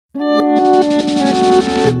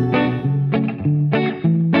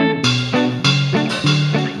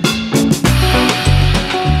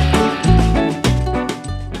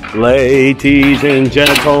Ladies and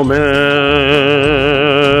gentlemen,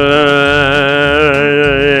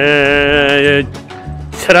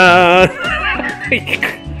 ta-da!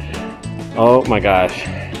 Oh my gosh.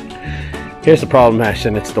 Here's the problem,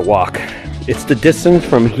 Ashton, it's the walk. It's the distance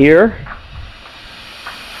from here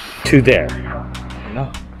to there.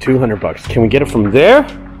 No. 200 bucks. Can we get it from there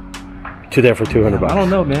to there for 200 bucks? I don't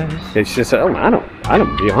know, man. It's just, I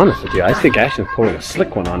don't, be honest with you. I think Ashton's pulling a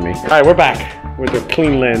slick one on me. All right, we're back with a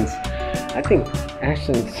clean lens. I think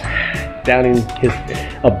Ashton's doubting his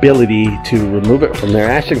ability to remove it from there.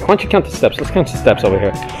 Ashton, why don't you count the steps? Let's count the steps over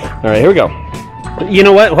here. All right, here we go. You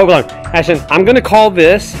know what? Hold on. Ashton, I'm going to call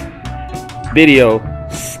this video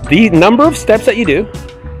the number of steps that you do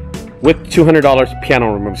with $200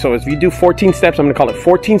 piano removal. So if you do 14 steps, I'm going to call it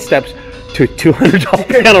 14 steps to $200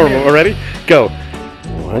 piano removal. Ready? Go.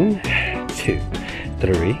 1, 2,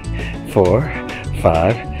 3, 4,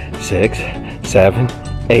 5, 6, 7,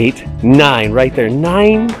 8, 9. Right there.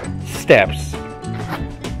 9 steps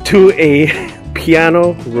to a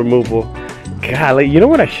piano removal. Golly, you know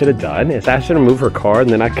what I should have done? Is I should have moved her car and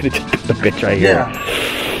then I could have just put the bitch right here.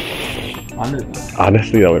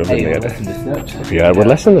 Honestly, that would have been it. Yeah, it would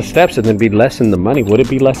lessen the steps and then be less in the money. Would it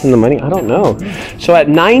be less in the money? I don't know. So at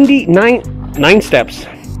 9 steps,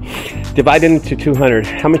 divided into 200,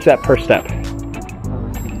 how much is that per step?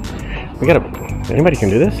 We gotta, anybody can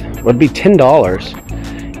do this? Would it be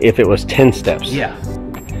 $10 if it was 10 steps? Yeah.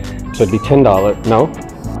 So it'd be $10, no?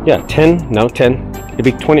 Yeah, 10, no, 10. It'd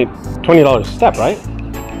be $20 a step, right?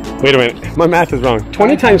 Wait a minute, my math is wrong.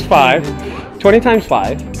 20 times 5, 20 times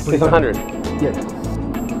 5 is 100. Yes.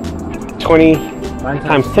 20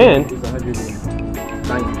 times 10 is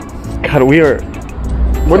 190. God, we are,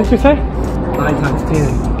 what did you say? 9 times 10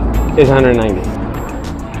 is 190.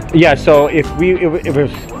 Yeah, so if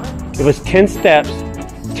it was 10 steps,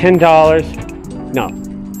 $10, no,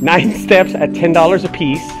 9 steps at $10 a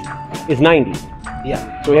piece is 90.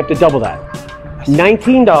 Yeah. So we have to double that.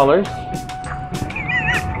 $19.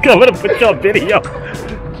 I'm gonna put you on video.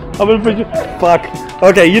 I'm gonna put you, fuck.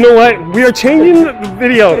 Okay, you know what? We are changing the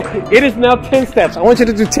video. It is now 10 steps. I want you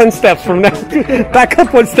to do 10 steps from now. Back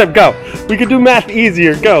up 1 step, go. We can do math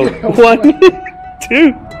easier, go. 1,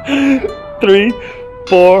 2, 3,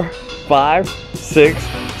 4, 5, 6,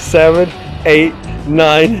 7, 8,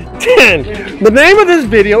 9, 10. The name of this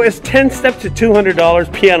video is 10 steps to $200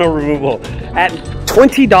 piano removal at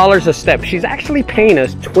 $20 a step. She's actually paying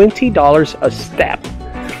us $20 a step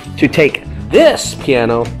to take this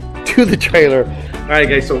piano to the trailer. All right,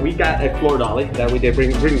 guys, so we got a floor dolly that we did.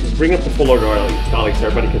 Bring up the floor dolly so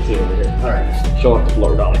everybody can see it over here. All right, show off the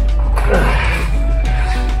floor dolly.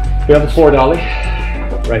 We have the floor dolly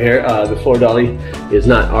right here. The floor dolly is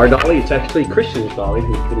not our dolly. It's actually Christian's dolly.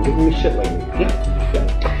 He's been giving me shit lately. Yeah.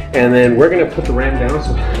 And then we're gonna put the ram down.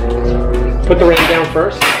 So put the ram down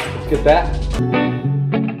first. Let's get that.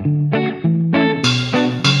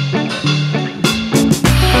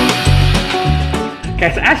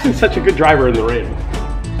 Guys, Ashton's such a good driver in the rain.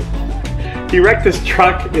 He wrecked his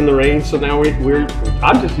truck in the rain, so now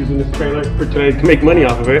I'm just using this trailer for today to make money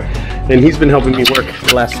off of it, and he's been helping me work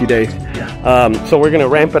the last few days. So we're gonna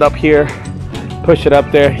ramp it up here, push it up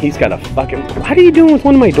there. He's got a fucking, what are you doing with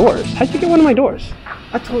one of my doors? How'd you get one of my doors?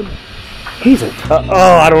 I told you. He's a,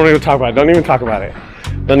 oh, I don't even talk about it. Don't even talk about it.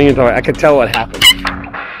 Don't even talk about it. I can tell what happened.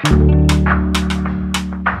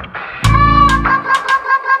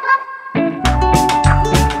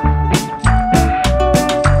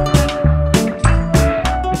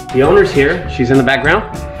 The owner's here. She's in the background.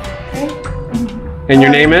 And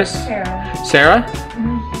your name is? Sarah. Sarah?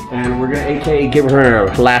 Mm-hmm. And we're gonna AKA give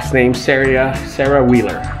her last name, Sarah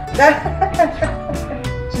Wheeler.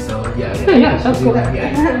 So yeah, sounds cool.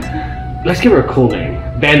 Yeah. Let's give her a cool name.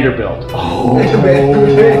 Vanderbilt. Oh,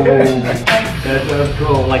 that's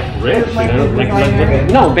cool. Like rich, you know? Like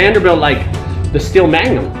no, Vanderbilt, like the steel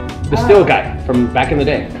magnum, the steel guy from back in the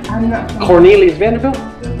day. Cornelius Vanderbilt.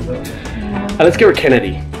 Let's give her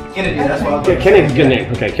Kennedy. Kennedy, that's what I'm Kennedy's a good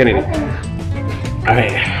name. Okay, Kennedy. All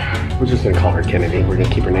right, we're just gonna call her Kennedy. We're gonna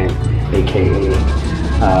keep her name, AKA.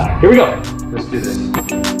 Here we go. Let's do this.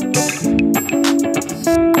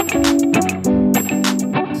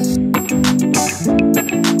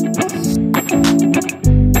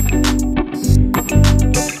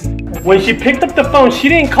 When she picked up the phone, she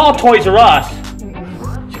didn't call Toys R Us.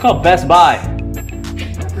 She called Best Buy.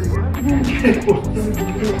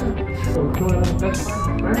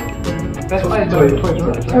 That's why Toys R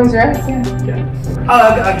Us, yeah. Oh,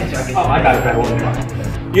 I'll get you. Oh, I got it.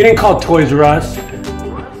 You didn't call Toys R Us.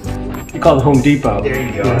 You called Home Depot. There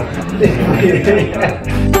you go.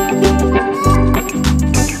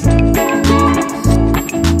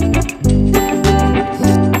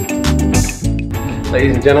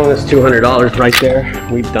 Ladies and gentlemen, it's $200 right there.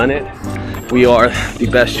 We've done it. We are the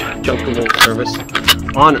best junk removal service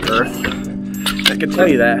on earth. I can tell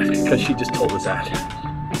you that because she just told us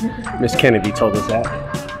that. Miss Kennedy told us that.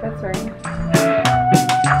 That's right.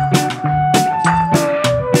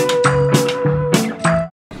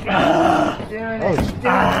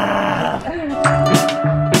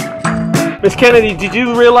 Miss Kennedy, did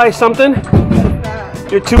you realize something?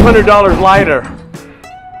 You're $200 lighter.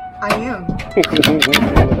 I am.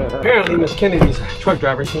 Apparently, Miss Kennedy's a truck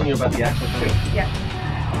driver. She knew about the axle too.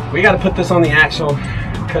 Yeah. We got to put this on the axle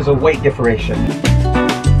because of weight differentiation.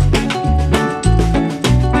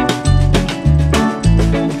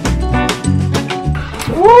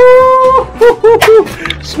 Woo!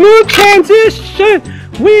 Smooth transition.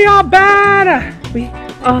 We are better. We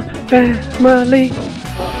are family.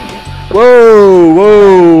 Whoa,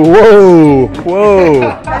 whoa, whoa, whoa.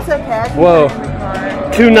 That's okay. Whoa.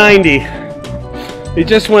 290. It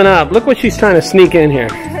just went up. Look what she's trying to sneak in here.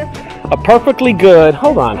 A perfectly good.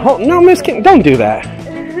 Hold on. No, Miss King, don't do that.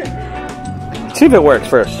 See if it works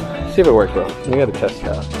first. See if it works, bro. We gotta test it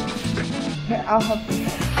out. Here, I'll help you.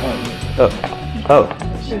 Oh.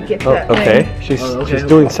 Get that Okay. thing. She's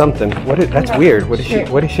doing something. That's weird. What is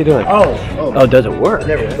she doing? Oh, does it work?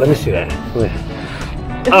 Let me see that.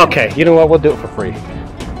 Okay. You know what? We'll do it for free.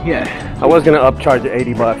 Yeah. I was gonna upcharge it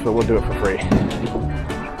 $80, but we'll do it for free.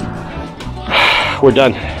 We're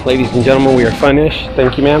done. Ladies and gentlemen, we are finished.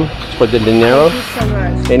 Thank you, ma'am, for the dinero. Thank you so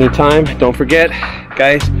much. Anytime. Don't forget,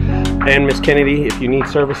 guys, and Miss Kennedy, if you need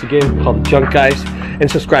service again, call the Junk Guys and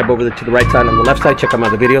subscribe over there to the right side. On the left side, check out my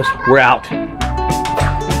other videos. We're out.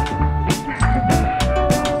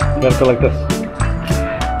 You gotta go like this.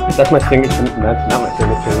 That's my signature. That's not my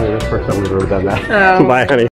signature. That's the first time we've ever done that. Oh. Bye, honey.